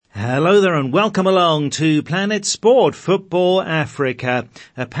Hello there and welcome along to Planet Sport Football Africa,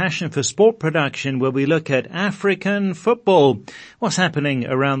 a passion for sport production where we look at African football, what's happening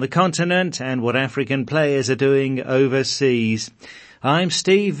around the continent and what African players are doing overseas. I'm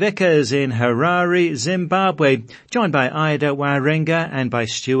Steve Vickers in Harare, Zimbabwe, joined by Ida Waringa and by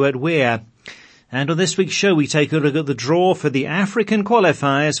Stuart Weir. And on this week's show, we take a look at the draw for the African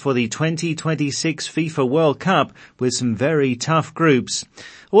qualifiers for the 2026 FIFA World Cup with some very tough groups.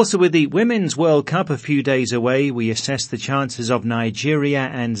 Also, with the Women's World Cup a few days away, we assess the chances of Nigeria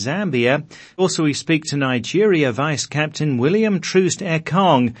and Zambia. Also, we speak to Nigeria Vice-Captain William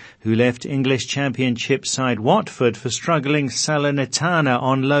Troost-Ekong, who left English Championship side Watford for struggling Salernitana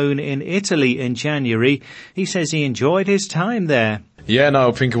on loan in Italy in January. He says he enjoyed his time there. Yeah, no,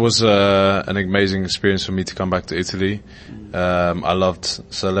 I think it was an amazing experience for me to come back to Italy. I loved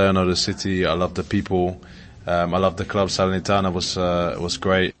Salerno, the city. I loved the people. I love the club. Salernitana was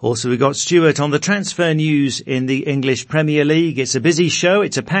great. Also, we got Stuart on the transfer news in the English Premier League. It's a busy show.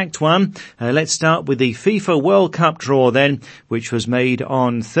 It's a packed one. Let's start with the FIFA World Cup draw then, which was made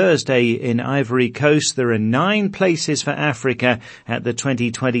on Thursday in Ivory Coast. There are 9 places for Africa at the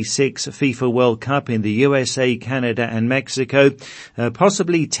 2026 FIFA World Cup in the USA, Canada and Mexico.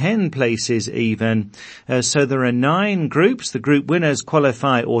 Possibly 10 places even. So there are 9 groups. The group winners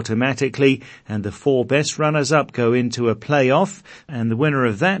qualify automatically and the 4 best runners up go into a playoff, and the winner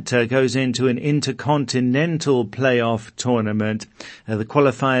of that goes into an intercontinental playoff tournament. The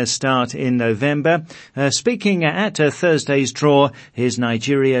qualifiers start in November. Speaking at Thursday's draw, here's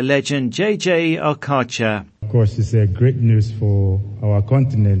Nigeria legend JJ Okocha. Of course, it's a great news for our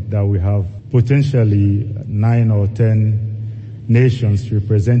continent that we have potentially 9 or 10 nations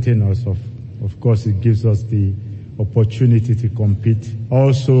representing us. Of course, it gives us the opportunity to compete.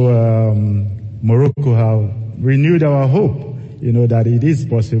 Also, Morocco have renewed our hope, that it is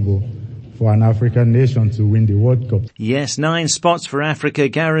possible for an African nation to win the World Cup. Yes, 9 spots for Africa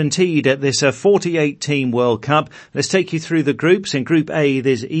guaranteed at this 48-team World Cup. Let's take you through the groups. In Group A,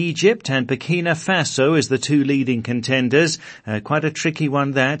 there's Egypt and Burkina Faso as the 2 leading contenders. Quite a tricky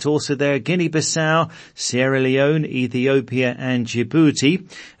one that. Also there, Guinea-Bissau, Sierra Leone, Ethiopia and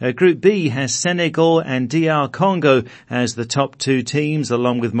Djibouti. Group B has Senegal and DR Congo as the top 2 teams,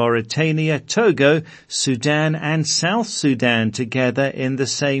 along with Mauritania, Togo, Sudan and South Sudan together in the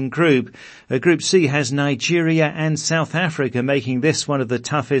same group. Group C has Nigeria and South Africa, making this one of the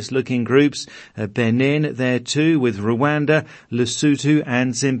toughest looking groups. Benin there too, with Rwanda, Lesotho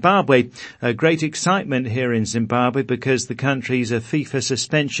and Zimbabwe. Great excitement here in Zimbabwe because the country's FIFA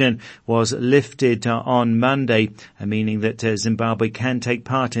suspension was lifted on Monday, meaning that Zimbabwe can take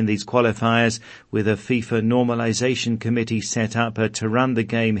part in these qualifiers with a FIFA normalization committee set up to run the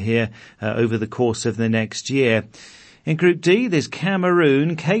game here over the course of the next year. In Group D, there's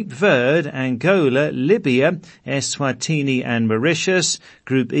Cameroon, Cape Verde, Angola, Libya, Eswatini and Mauritius.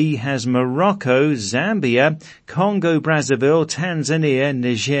 Group E has Morocco, Zambia, Congo, Brazzaville, Tanzania,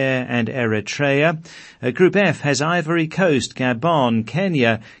 Niger and Eritrea. Group F has Ivory Coast, Gabon,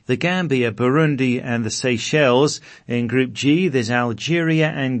 Kenya, the Gambia, Burundi and the Seychelles. In Group G, there's Algeria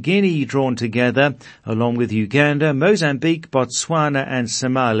and Guinea drawn together, along with Uganda, Mozambique, Botswana and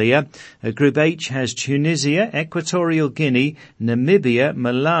Somalia. Group H has Tunisia, Equatorial Guinea, Namibia,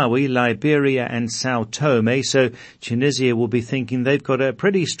 Malawi, Liberia and Sao Tome. So Tunisia will be thinking they've got a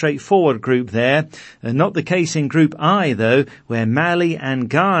pretty straightforward group there. Not the case in Group I though, where Mali and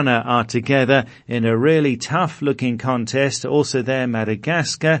Ghana are together in a really tough looking contest. Also there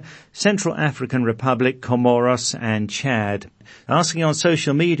Madagascar, Central African Republic, Comoros and Chad. Asking on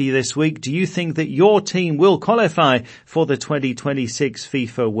social media this week, do you think that your team will qualify for the 2026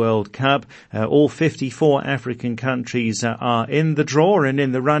 FIFA World Cup? All 54 African countries are in the draw and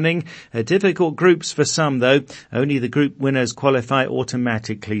in the running. Difficult groups for some though. Only the group winners qualify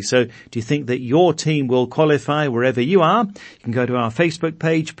automatically. So do you think that your team will qualify wherever you are? You can go to our Facebook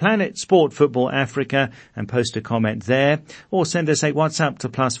page, Planet Sport Football Africa, and post a comment there. Or send us a WhatsApp to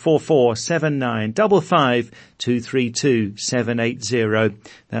 +44 79 55 232 780.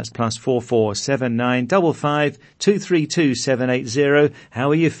 That's +44 79 55 232 780. How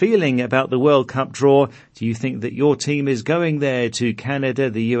are you feeling about the World Cup draw? Do you think that your team is going there to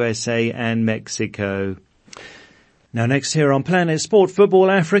Canada, the USA and Mexico? Now next here on Planet Sport Football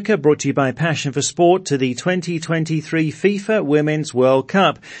Africa, brought to you by Passion for Sport, to the 2023 FIFA Women's World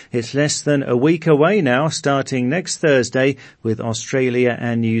Cup. It's less than a week away now, starting next Thursday, with Australia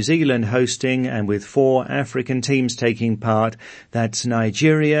and New Zealand hosting and with 4 African teams taking part. That's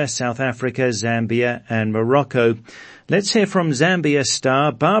Nigeria, South Africa, Zambia and Morocco. Let's hear from Zambia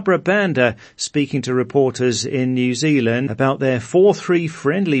star Barbra Banda speaking to reporters in New Zealand about their 4-3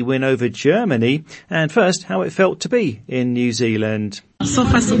 friendly win over Germany, and first how it felt to be in New Zealand. So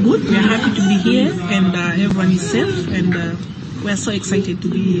far so good. We are happy to be here and everyone is safe and we're so excited to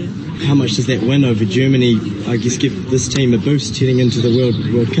be here. How much does that win over Germany, I guess, give this team a boost heading into the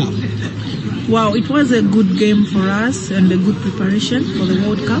World Cup? Wow, it was a good game for us and a good preparation for the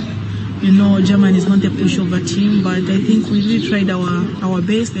World Cup. You know, Germany is not a pushover team, but I think we really tried our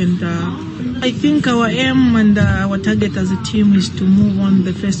best, and I think our aim and our target as a team is to move on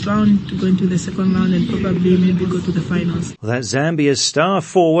the first round, to go into the second round, and probably maybe go to the finals. Well, that's Zambia's star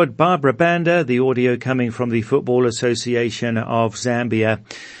forward, Barbra Banda, the audio coming from the Football Association of Zambia.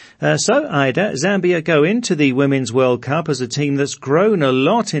 So, Ida, Zambia go into the Women's World Cup as a team that's grown a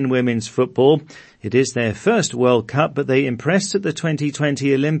lot in women's football. It is their first World Cup, but they impressed at the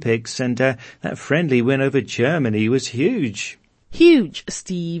 2020 Olympics, and that friendly win over Germany was huge. Huge,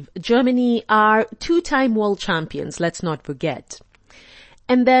 Steve. Germany are 2-time world champions, let's not forget.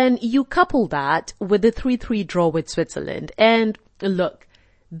 And then you couple that with the 3-3 draw with Switzerland. And look,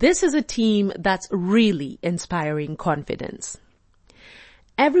 this is a team that's really inspiring confidence.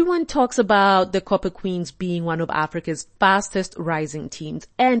 Everyone talks about the Copper Queens being one of Africa's fastest rising teams,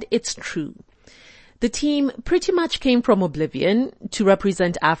 and it's true. The team pretty much came from oblivion to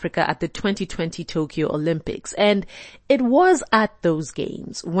represent Africa at the 2020 Tokyo Olympics, and it was at those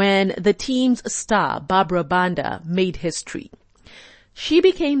games when the team's star, Barbra Banda, made history. She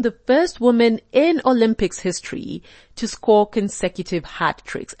became the first woman in Olympics history to score consecutive hat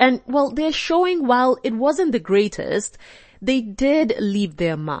tricks. And, well, their showing, while it wasn't the greatest, they did leave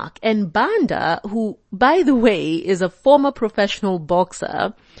their mark. And Banda, who, by the way, is a former professional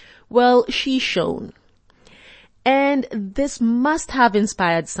boxer, well, she shone. And this must have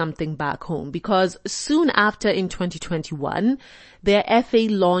inspired something back home, because soon after, in 2021, their FA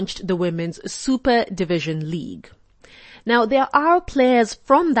launched the Women's Super Division League. Now, there are players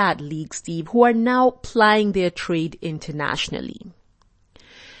from that league, Steve, who are now plying their trade internationally.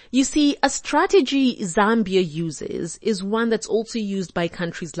 You see, a strategy Zambia uses is one that's also used by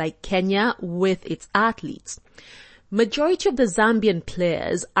countries like Kenya with its athletes. Majority of the Zambian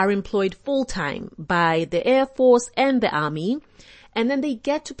players are employed full-time by the Air Force and the Army, and then they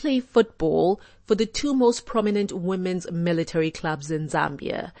get to play football for the two most prominent women's military clubs in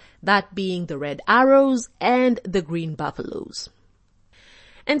Zambia, that being the Red Arrows and the Green Buffaloes.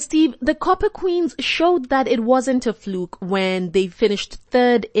 And Steve, the Copper Queens showed that it wasn't a fluke when they finished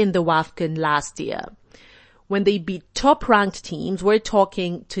third in the WAFCON last year. When they beat top-ranked teams, we're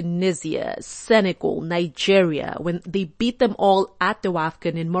talking Tunisia, Senegal, Nigeria, when they beat them all at the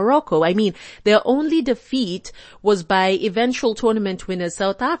WAFCON in Morocco. I mean, their only defeat was by eventual tournament winner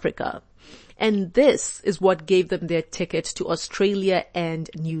South Africa. And this is what gave them their ticket to Australia and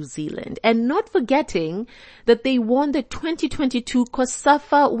New Zealand. And not forgetting that they won the 2022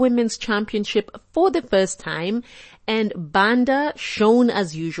 COSAFA Women's Championship for the first time. And Banda shone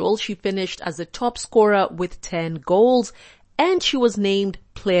as usual. She finished as the top scorer with 10 goals. And she was named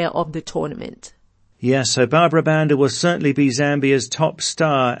Player of the Tournament. Yes, so Barbra Banda will certainly be Zambia's top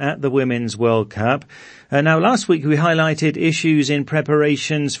star at the Women's World Cup. Now, last week we highlighted issues in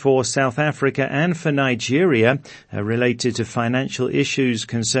preparations for South Africa and for Nigeria related to financial issues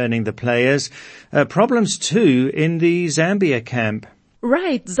concerning the players. Problems too in the Zambia camp.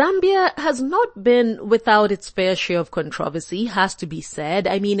 Right. Zambia has not been without its fair share of controversy, has to be said.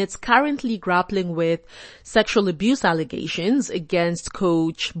 I mean, it's currently grappling with sexual abuse allegations against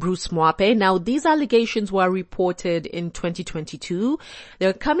coach Bruce Mwape. Now, these allegations were reported in 2022.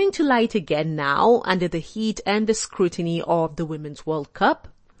 They're coming to light again now under the heat and the scrutiny of the Women's World Cup.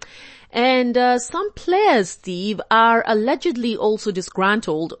 And some players, Steve, are allegedly also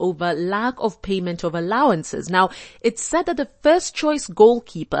disgruntled over lack of payment of allowances. Now, it's said that the first choice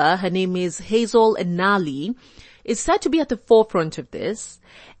goalkeeper, her name is Hazel Nali, is said to be at the forefront of this.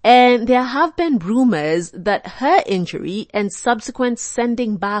 And there have been rumors that her injury and subsequent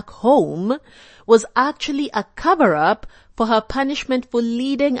sending back home was actually a cover-up for her punishment for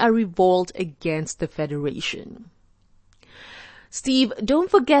leading a revolt against the federation. Steve,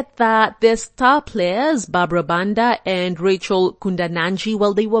 don't forget that their star players, Barbra Banda and Rachel Kundananji,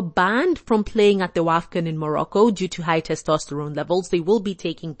 well, they were banned from playing at the WAFCON in Morocco due to high testosterone levels. They will be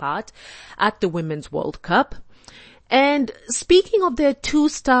taking part at the Women's World Cup. And speaking of their two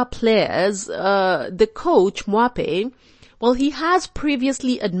star players, the coach, Mwape, Well, he has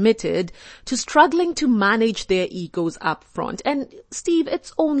previously admitted to struggling to manage their egos up front. And Steve,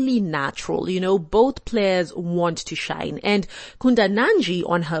 it's only natural, both players want to shine. And Kunda Nanji,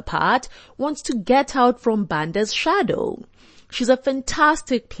 on her part, wants to get out from Banda's shadow. She's a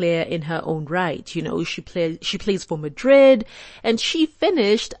fantastic player in her own right. She plays for Madrid, and she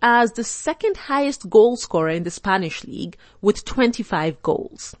finished as the second highest goal scorer in the Spanish league with 25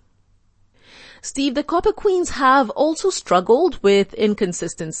 goals. Steve, the Copper Queens have also struggled with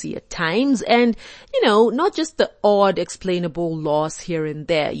inconsistency at times and, not just the odd explainable loss here and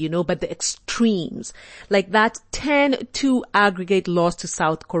there, but the extremes, like that 10-2 aggregate loss to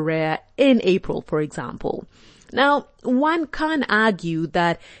South Korea in April, for example. Now, one can argue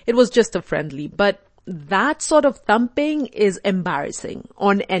that it was just a friendly, but that sort of thumping is embarrassing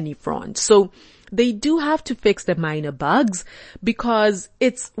on any front. So they do have to fix the minor bugs because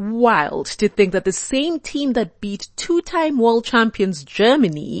it's wild to think that the same team that beat two-time world champions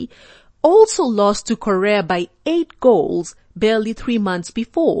Germany also lost to Korea by 8 goals barely 3 months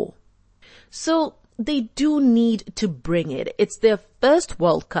before. So they do need to bring it. It's their first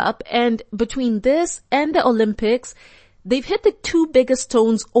World Cup, and between this and the Olympics, they've hit the two biggest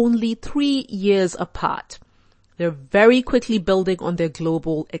stones only 3 years apart. They're very quickly building on their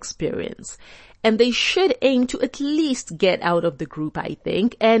global experience. And they should aim to at least get out of the group, I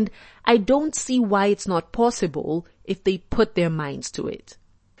think. And I don't see why it's not possible if they put their minds to it.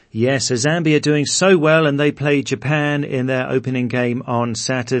 Yes, so Zambia doing so well, and they play Japan in their opening game on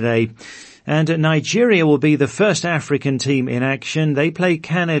Saturday. And Nigeria will be the first African team in action. They play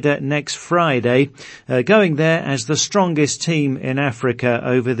Canada next Friday, going there as the strongest team in Africa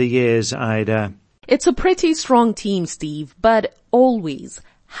over the years, Ida. It's a pretty strong team, Steve, but always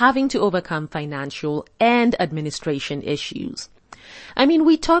having to overcome financial and administration issues. I mean,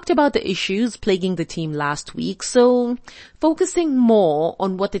 we talked about the issues plaguing the team last week, so focusing more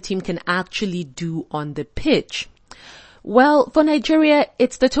on what the team can actually do on the pitch. Well, for Nigeria,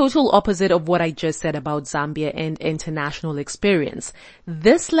 it's the total opposite of what I just said about Zambia and international experience.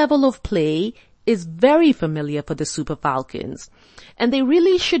 This level of play is very familiar for the Super Falcons, and they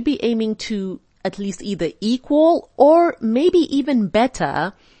really should be aiming to at least either equal or maybe even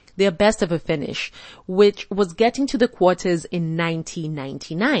better their best ever finish, which was getting to the quarters in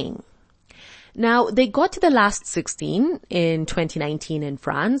 1999. Now, they got to the last 16 in 2019 in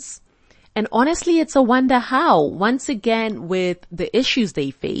France, and honestly, it's a wonder how. Once again, with the issues they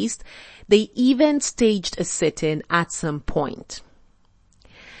faced, they even staged a sit-in at some point.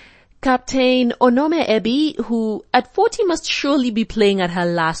 Captain Onome Ebi, who at 40 must surely be playing at her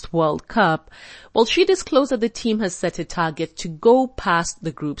last World Cup, well, she disclosed that the team has set a target to go past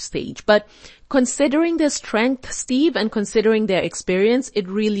the group stage. But considering their strength, Steve, and considering their experience, it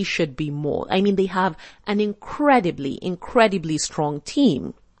really should be more. I mean, they have an incredibly strong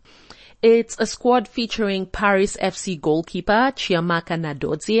team. It's a squad featuring Paris FC goalkeeper Chiamaka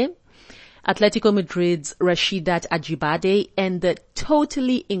Nadozie, Atletico Madrid's Rashidat Ajibade, and the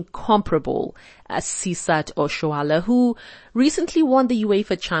totally incomparable Sisat Oshoala, who recently won the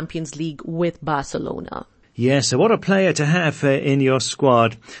UEFA Champions League with Barcelona. Yes, so what a player to have in your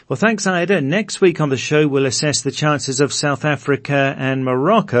squad. Well, thanks, Ida. Next week on the show, we'll assess the chances of South Africa and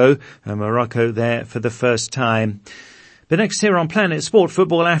Morocco. Morocco there for the first time. But next here on Planet Sport,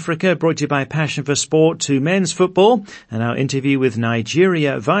 Football Africa, brought to you by Passion for Sport, to men's football, and our interview with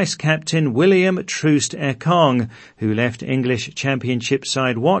Nigeria vice-captain William Troost-Ekong, who left English Championship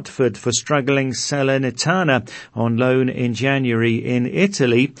side Watford for struggling Salernitana on loan in January in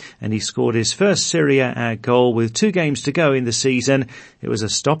Italy, and he scored his first Serie A goal with 2 games to go in the season. It was a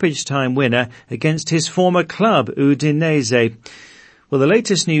stoppage time winner against his former club, Udinese. Well, the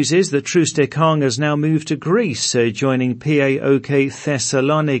latest news is that Troost-Ekong has now moved to Greece, joining PAOK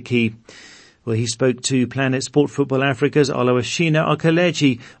Thessaloniki. Well, he spoke to Planet Sport Football Africa's Oluwashina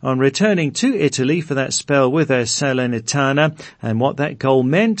Okeleji on returning to Italy for that spell with Salernitana and what that goal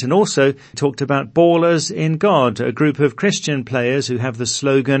meant, and also talked about Ballers in God, a group of Christian players who have the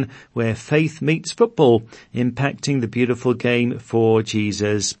slogan, where faith meets football, impacting the beautiful game for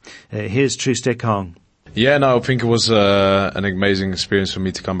Jesus. Here's Troost-Ekong. Yeah, no, I think it was an amazing experience for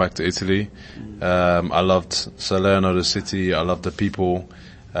me to come back to Italy. I loved Salerno, the city. I loved the people.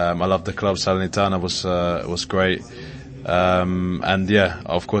 I loved the club. Salernitana was great. And yeah,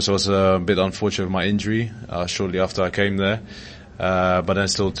 of course, I was a bit unfortunate with my injury shortly after I came there. But then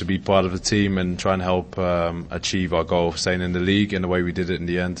still to be part of the team and try and help achieve our goal of staying in the league in the way we did it in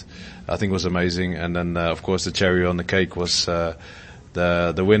the end, I think was amazing. And then, of course, the cherry on the cake was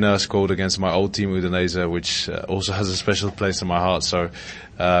the winner scored against my old team, Udinese, which also has a special place in my heart. So,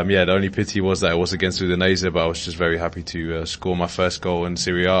 the only pity was that it was against Udinese, but I was just very happy to score my first goal in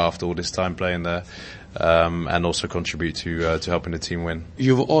Serie A after all this time playing there, and also contribute to helping the team win.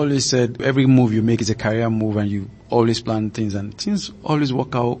 You've always said every move you make is a career move, and you always plan things, and things always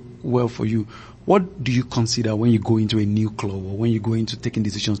work out well for you. What do you consider when you go into a new club or when you go into taking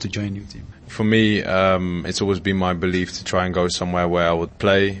decisions to join a new team? For me, it's always been my belief to try and go somewhere where I would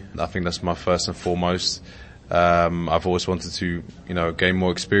play. I think that's my first and foremost. I've always wanted to, gain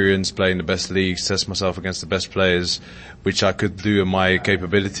more experience, play in the best leagues, test myself against the best players, which I could do in my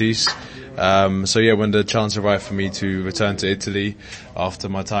capabilities. When the chance arrived for me to return to Italy after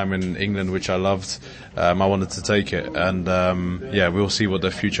my time in England, which I loved, I wanted to take it. And, we'll see what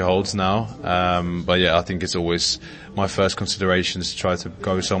the future holds now. I think it's always my first consideration is to try to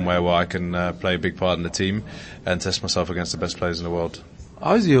go somewhere where I can play a big part in the team and test myself against the best players in the world.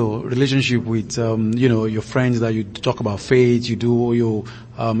 How's your relationship with, your friends that you talk about faith, you do your,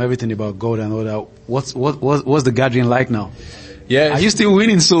 everything about God and all that? What's the gathering like now? Yeah. Are you still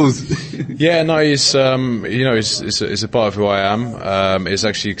winning souls? Yeah, no, it's a part of who I am. It's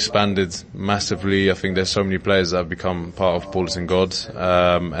actually expanded massively. I think there's so many players that have become part of Bulletin God.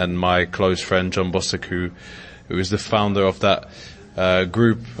 And my close friend, John Bostic, who is the founder of that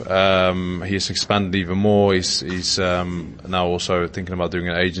group, he has expanded even more. He's now also thinking about doing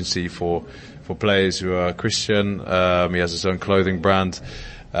an agency for players who are Christian. He has his own clothing brand.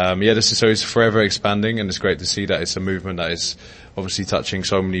 So it's forever expanding, and it's great to see that it's a movement that is obviously touching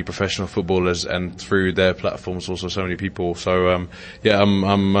so many professional footballers, and through their platforms also so many people. So I'm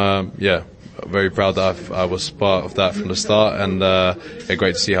very proud that I was part of that from the start, and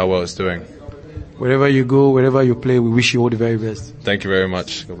great to see how well it's doing. Wherever you go, wherever you play, we wish you all the very best. Thank you very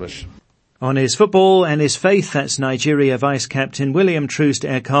much. God bless. On his football and his faith, that's Nigeria Vice-Captain William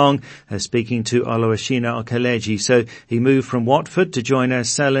Troost-Ekong speaking to Oluwashina Okeleji. So he moved from Watford to join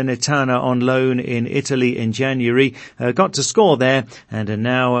Salernitana on loan in Italy in January, got to score there, and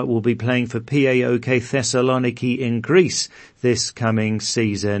now will be playing for PAOK Thessaloniki in Greece this coming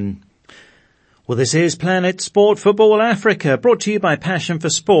season. Well, this is Planet Sport Football Africa, brought to you by Passion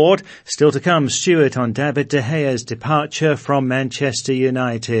for Sport. Still to come, Stuart on David De Gea's departure from Manchester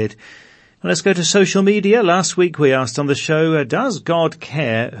United. Let's go to social media. Last week we asked on the show, does God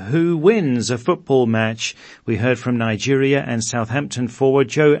care who wins a football match? We heard from Nigeria and Southampton forward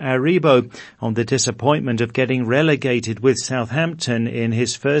Joe Aribo on the disappointment of getting relegated with Southampton in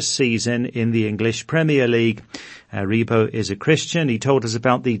his first season in the English Premier League. Aribo is a Christian. He told us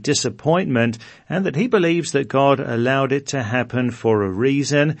about the disappointment and that he believes that God allowed it to happen for a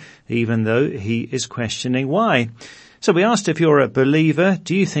reason, even though he is questioning why. So we asked if you're a believer,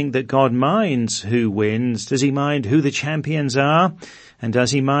 do you think that God minds who wins? Does he mind who the champions are? And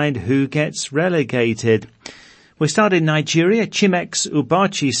does he mind who gets relegated? We start in Nigeria. Chimex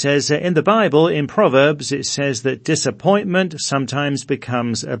Ubachi says, in the Bible, in Proverbs, it says that disappointment sometimes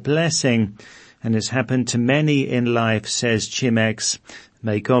becomes a blessing. And it's happened to many in life, says Chimex.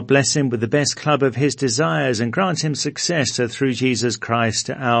 May God bless him with the best club of his desires and grant him success through Jesus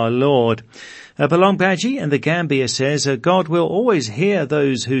Christ our Lord. Balong Baji in the Gambia says, God will always hear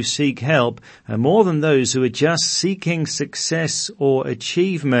those who seek help more than those who are just seeking success or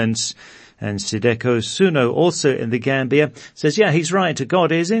achievements. And Sideko Suno, also in the Gambia, says, he's right.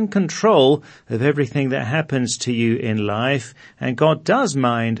 God is in control of everything that happens to you in life, and God does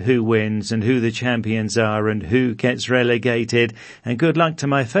mind who wins and who the champions are and who gets relegated. And good luck to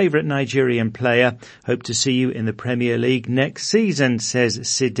my favourite Nigerian player. Hope to see you in the Premier League next season, says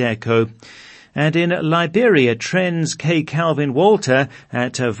Sideko. And in Liberia, Trends K. Calvin Walter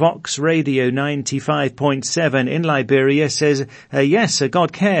at Vox Radio 95.7 in Liberia says, yes,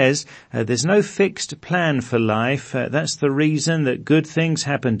 God cares. There's no fixed plan for life. That's the reason that good things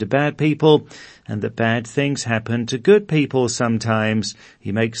happen to bad people and that bad things happen to good people sometimes.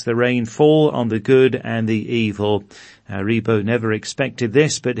 He makes the rain fall on the good and the evil. Rebo never expected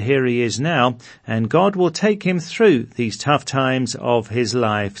this, but here he is now, and God will take him through these tough times of his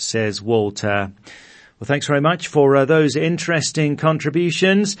life, says Walter. Well, thanks very much for those interesting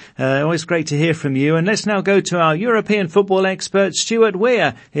contributions. Always great to hear from you. And let's now go to our European football expert, Stuart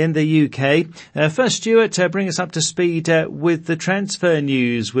Weir in the UK. First, Stuart, bring us up to speed with the transfer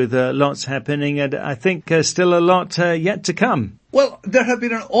news, with lots happening, and I think still a lot yet to come. Well, there have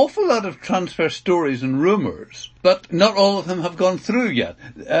been an awful lot of transfer stories and rumours, but not all of them have gone through yet.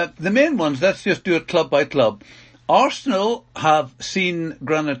 The main ones, let's just do it club by club. Arsenal have seen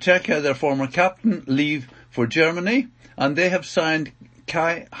Granit Xhaka, their former captain, leave for Germany, and they have signed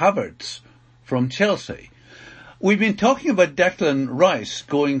Kai Havertz from Chelsea. We've been talking about Declan Rice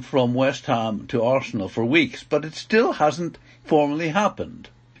going from West Ham to Arsenal for weeks, but it still hasn't formally happened.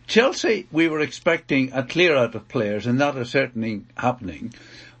 Chelsea, we were expecting a clear out of players, and that is certainly happening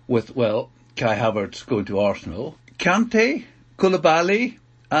with, Kai Havertz going to Arsenal. Kante, Koulibaly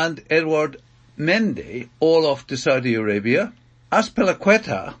and Edouard Mendy all off to Saudi Arabia.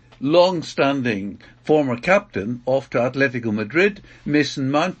 Azpilicueta, long-standing former captain, off to Atletico Madrid.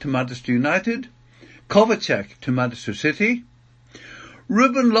 Mason Mount to Manchester United. Kovacic to Manchester City.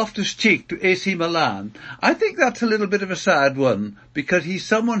 Ruben Loftus-Cheek to AC Milan. I think that's a little bit of a sad one, because he's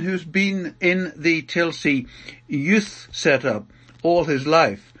someone who's been in the Chelsea youth setup all his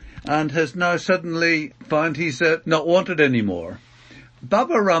life and has now suddenly found he's not wanted anymore.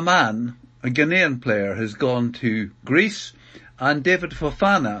 Baba Rahman, a Ghanaian player, has gone to Greece, and David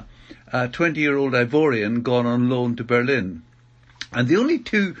Fofana, a 20-year-old Ivorian, gone on loan to Berlin. And the only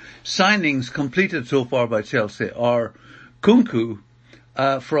two signings completed so far by Chelsea are Kunku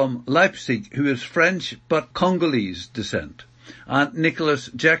from Leipzig, who is French but Congolese descent, and Nicholas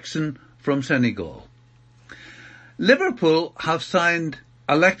Jackson from Senegal. Liverpool have signed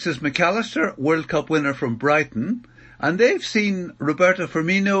Alexis McAllister, World Cup winner from Brighton, and they've seen Roberto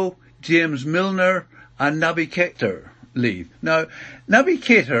Firmino, James Milner and Naby Keita leave. Now, Naby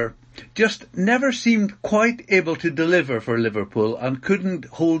Keita just never seemed quite able to deliver for Liverpool and couldn't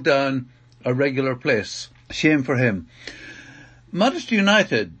hold down a regular place. Shame for him. Manchester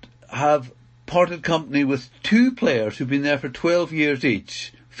United have parted company with two players who've been there for 12 years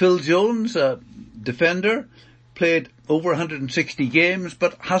each. Phil Jones, a defender, played over 160 games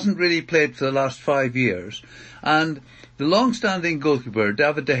but hasn't really played for the last 5 years. And the long-standing goalkeeper,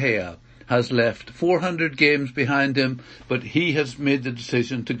 David De Gea, has left 400 games behind him, but he has made the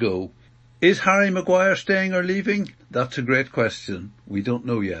decision to go. Is Harry Maguire staying or leaving? That's a great question. We don't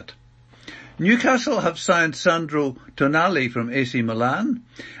know yet. Newcastle have signed Sandro Tonali from AC Milan,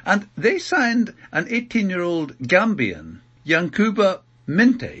 and they signed an 18-year-old Gambian, Yankuba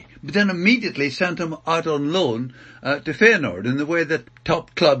Minte, but then immediately sent him out on loan to Feyenoord in the way that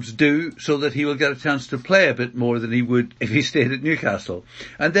top clubs do, so that he will get a chance to play a bit more than he would if he stayed at Newcastle.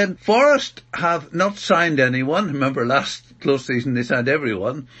 And then Forest have not signed anyone. Remember last close season they signed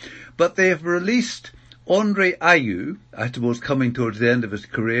everyone, but they have released Andre Ayew, I suppose coming towards the end of his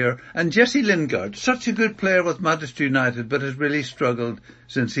career, and Jesse Lingard, such a good player with Manchester United, but has really struggled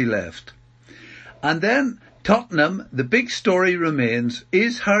since he left. And then Tottenham, the big story remains,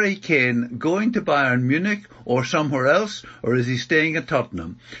 is Harry Kane going to Bayern Munich or somewhere else, or is he staying at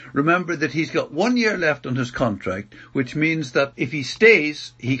Tottenham? Remember that he's got 1 year left on his contract, which means that if he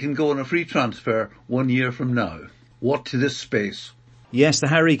stays, he can go on a free transfer 1 year from now. What to this space? Yes, the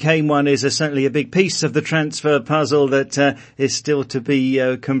Harry Kane one is certainly a big piece of the transfer puzzle that is still to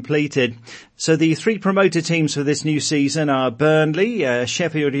be completed. So the three promoted teams for this new season are Burnley,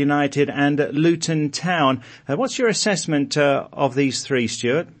 Sheffield United and Luton Town. What's your assessment of these three,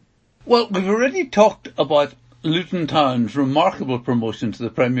 Stuart? Well, we've already talked about Luton Town's remarkable promotion to the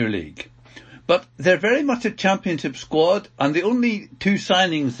Premier League. But they're very much a championship squad, and the only two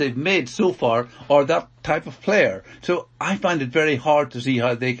signings they've made so far are that type of player. So I find it very hard to see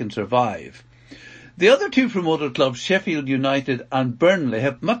how they can survive. The other two promoted clubs, Sheffield United and Burnley,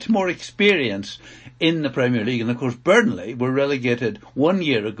 have much more experience in the Premier League. And of course Burnley were relegated 1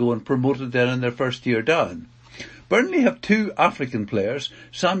 year ago and promoted then in their first year down. Burnley have two African players,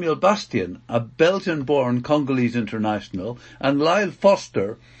 Samuel Bastian, a Belgian-born Congolese international, and Lyle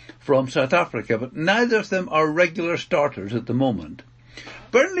Foster from South Africa, but neither of them are regular starters at the moment.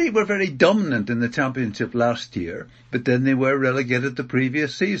 Burnley were very dominant in the Championship last year, but then they were relegated the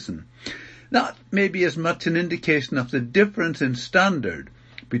previous season. That may be as much an indication of the difference in standard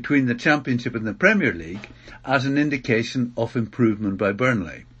between the Championship and the Premier League as an indication of improvement by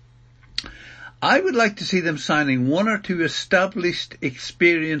Burnley. I would like to see them signing one or two established,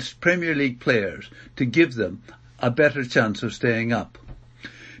 experienced Premier League players to give them a better chance of staying up.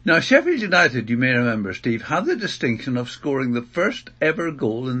 Now, Sheffield United, you may remember, Steve, had the distinction of scoring the first ever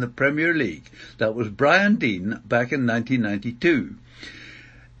goal in the Premier League. That was Brian Deane back in 1992.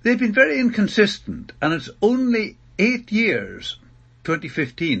 They've been very inconsistent, and it's only 8 years,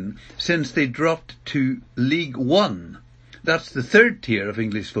 2015, since they dropped to League One. That's the third tier of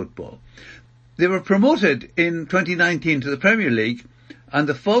English football. They were promoted in 2019 to the Premier League, and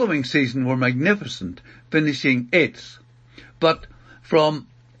the following season were magnificent, finishing 8th. But from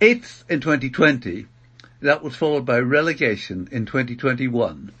 8th in 2020, that was followed by relegation in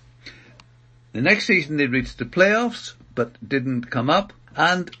 2021. The next season they reached the playoffs, but didn't come up.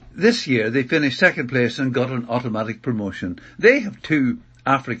 And this year they finished second place and got an automatic promotion. They have two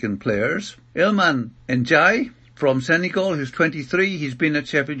African players, Ilman Njai from Senegal, who's 23. He's been at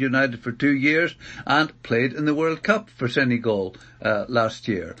Sheffield United for 2 years and played in the World Cup for Senegal last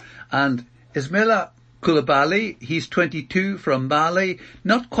year. And Ismaila Koulibaly, he's 22 from Mali,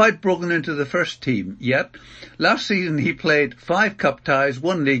 not quite broken into the first team yet. Last season he played 5 cup ties,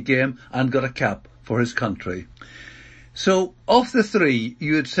 1 league game and got a cap for his country. So, of the 3,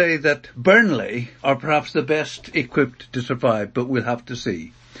 you would say that Burnley are perhaps the best equipped to survive, but we'll have to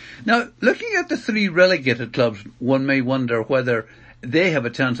see. Now, looking at the 3 relegated clubs, one may wonder whether they have a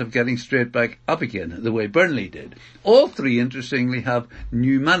chance of getting straight back up again, the way Burnley did. All 3, interestingly, have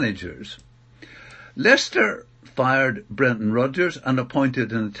new managers. Leicester fired Brendan Rodgers and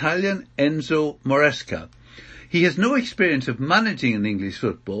appointed an Italian, Enzo Maresca. He has no experience of managing in English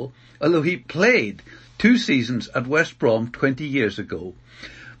football, although he played 2 seasons at West Brom 20 years ago.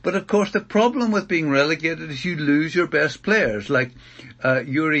 But of course the problem with being relegated is you lose your best players like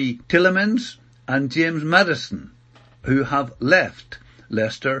Yuri Tillemans and James Maddison, who have left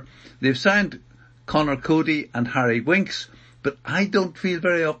Leicester. They've signed Conor Cody and Harry Winks, but I don't feel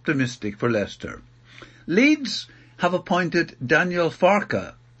very optimistic for Leicester. Leeds have appointed Daniel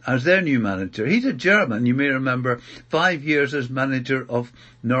Farke as their new manager. He's a German, you may remember, 5 years as manager of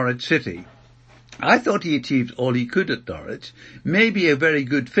Norwich City. I thought he achieved all he could at Norwich, maybe a very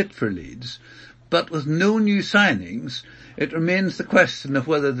good fit for Leeds, but with no new signings, it remains the question of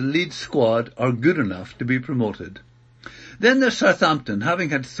whether the Leeds squad are good enough to be promoted. Then there's Southampton. Having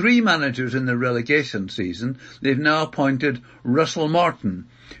had 3 managers in the relegation season, they've now appointed Russell Martin,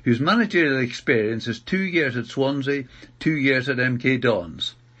 whose managerial experience is 2 years at Swansea, 2 years at MK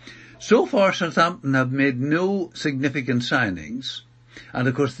Dons. So far, Southampton have made no significant signings, and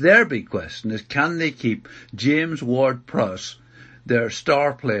of course their big question is, can they keep James Ward-Prowse, their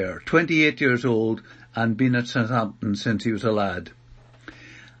star player, 28 years old, and been at Southampton since he was a lad?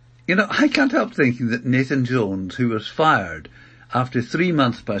 You know, I can't help thinking that Nathan Jones, who was fired after 3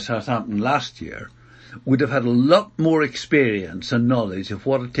 months by Southampton last year, would have had a lot more experience and knowledge of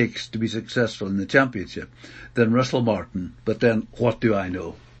what it takes to be successful in the Championship than Russell Martin. But then, what do I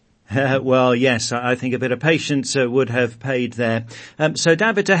know? Well, yes, I think a bit of patience would have paid there. So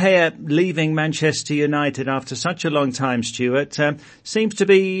David De Gea leaving Manchester United after such a long time, Stuart, seems to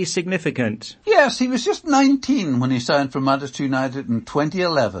be significant. Yes, he was just 19 when he signed for Manchester United in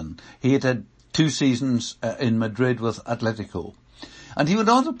 2011. He had 2 seasons in Madrid with Atletico. And he went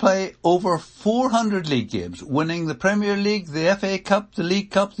on to play over 400 league games, winning the Premier League, the FA Cup, the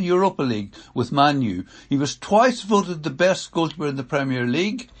League Cup, the Europa League with Man U. He was twice voted the best goalkeeper in the Premier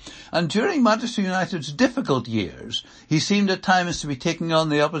League. And during Manchester United's difficult years, he seemed at times to be taking on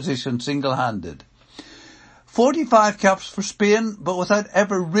the opposition single-handed. 45 caps for Spain, but without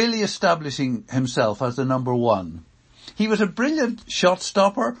ever really establishing himself as the number 1. He was a brilliant shot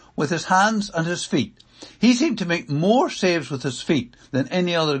stopper with his hands and his feet. He seemed to make more saves with his feet than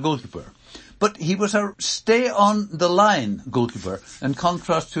any other goalkeeper. But he was a stay-on-the-line goalkeeper, in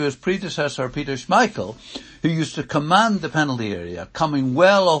contrast to his predecessor, Peter Schmeichel, who used to command the penalty area, coming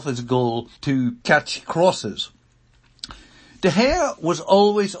well off his goal to catch crosses. De Gea was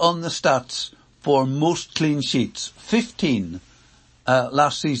always on the stats for most clean sheets, 15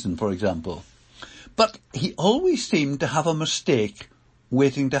 last season, for example. But he always seemed to have a mistake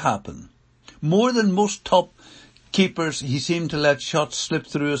waiting to happen. More than most top keepers, he seemed to let shots slip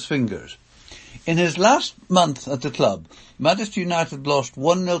through his fingers. In his last month at the club, Manchester United lost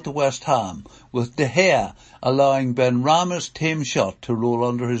 1-0 to West Ham, with De Gea allowing Ben Rama's tame shot to roll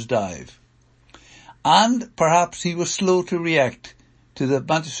under his dive. And perhaps he was slow to react to the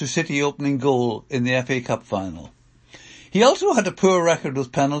Manchester City opening goal in the FA Cup final. He also had a poor record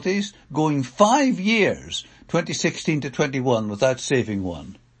with penalties, going 5 years, 2016 to 21, without saving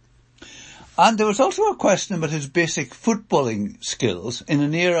one. And there was also a question about his basic footballing skills in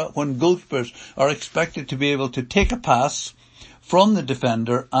an era when goalkeepers are expected to be able to take a pass from the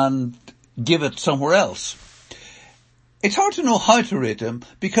defender and give it somewhere else. It's hard to know how to rate him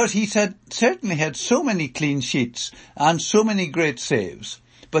because he certainly had so many clean sheets and so many great saves,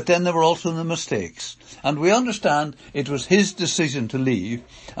 but then there were also the mistakes. And we understand it was his decision to leave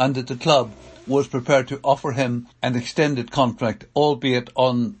and that the club was prepared to offer him an extended contract, albeit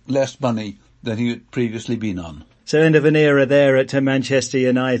on less money than he had previously been on. So end of an era there at Manchester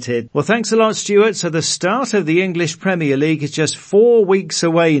United. Well, thanks a lot, Stuart. So the start of the English Premier League is just 4 weeks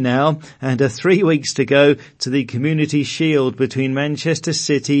away now, and 3 weeks to go to the Community Shield between Manchester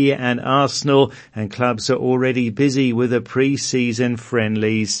City and Arsenal, and clubs are already busy with the pre-season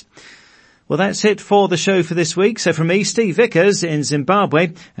friendlies. Well, that's it for the show for this week. So from me, Steve Vickers in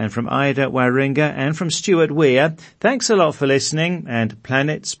Zimbabwe, and from Ida Waringa and from Stuart Weir, thanks a lot for listening. And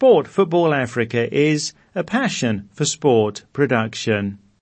Planet Sport Football Africa is a passion for sport production.